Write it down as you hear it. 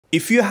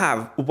If you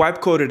have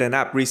wipe coded an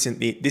app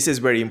recently, this is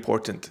very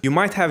important. You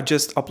might have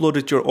just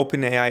uploaded your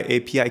OpenAI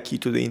API key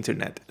to the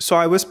internet. So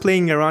I was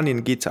playing around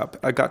in GitHub.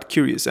 I got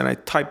curious and I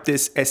typed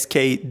this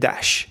sk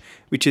dash,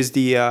 which is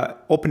the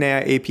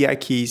OpenAI API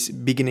keys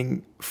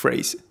beginning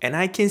phrase. And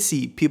I can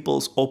see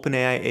people's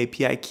OpenAI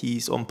API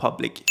keys on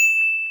public.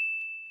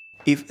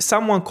 If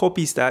someone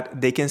copies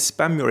that, they can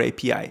spam your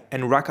API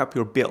and rack up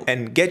your bill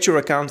and get your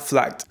account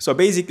flagged. So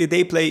basically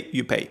they play,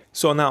 you pay.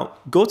 So now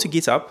go to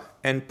GitHub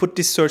and put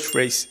this search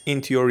phrase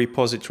into your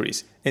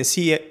repositories and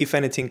see if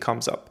anything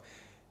comes up.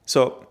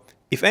 So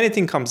if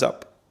anything comes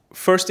up,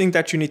 first thing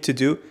that you need to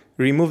do,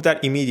 remove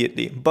that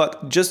immediately.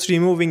 But just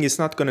removing is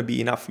not going to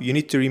be enough. You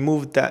need to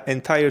remove that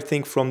entire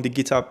thing from the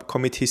GitHub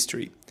commit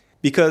history.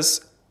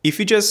 Because if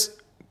you just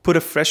put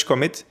a fresh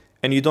commit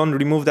and you don't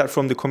remove that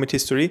from the commit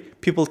history,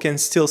 people can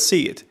still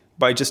see it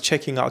by just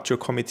checking out your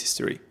commit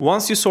history.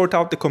 Once you sort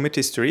out the commit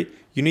history,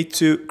 you need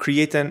to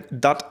create an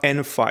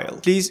 .n file.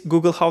 Please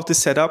Google how to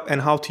set up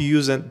and how to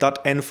use an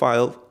 .n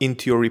file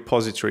into your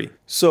repository.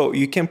 So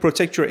you can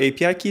protect your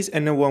API keys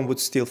and no one would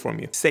steal from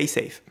you. Stay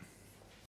safe.